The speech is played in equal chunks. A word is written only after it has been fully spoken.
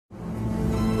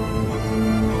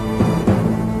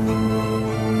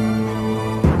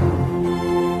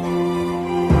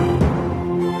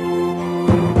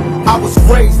was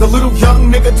raised a little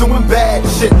young nigga doing bad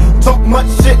shit. Talk much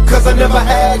shit cause I never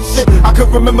had shit. I could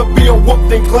remember being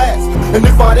whooped in class, and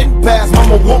if I didn't pass,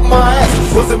 mama whooped my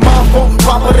ass. Was it my fault?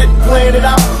 Papa didn't plan it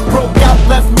out. Broke out,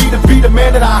 left me to be the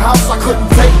man at our house. I couldn't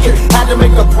take it, had to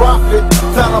make a profit.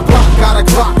 Found a block, got a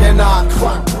clock, and I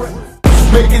clocked.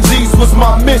 Making G's was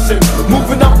my mission.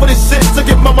 Moving up for this shit to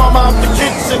get my mama out the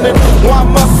kitchen. And why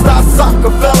must I sock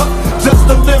a fella? Just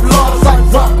to live large like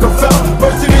Rockefeller.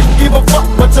 First you didn't give a fuck,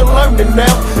 but you're learning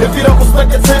now. If you don't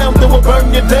respect your town, then we'll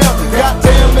burn you down.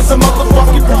 Goddamn, it's a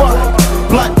motherfucking crime.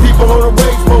 Black people on the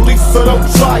rage police, so don't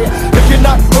try it. If you're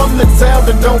not from the town,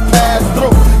 then don't pass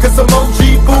through. Cause some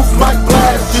OG boots might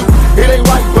blast you. It ain't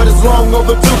right, but it's long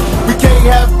overdue. We can't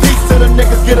have peace till the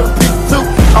niggas get a piece too.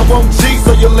 I want G,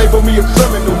 so you label me a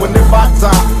criminal. And if I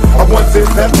die, I want this,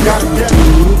 that's gotta get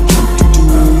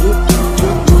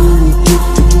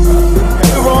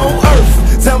here on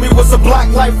earth, tell me what's a black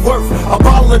life worth? A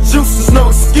bottle of juice is no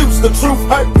excuse, the truth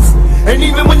hurts. And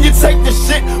even when you take the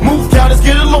shit, move counters,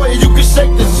 get a lawyer, you can shake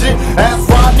the shit. Ask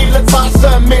Rodney,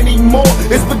 Latasha, and many more.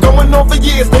 It's been going on for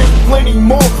years, there's plenty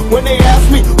more. When they ask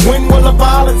me, when will the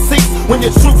violence cease? When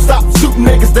your truth stop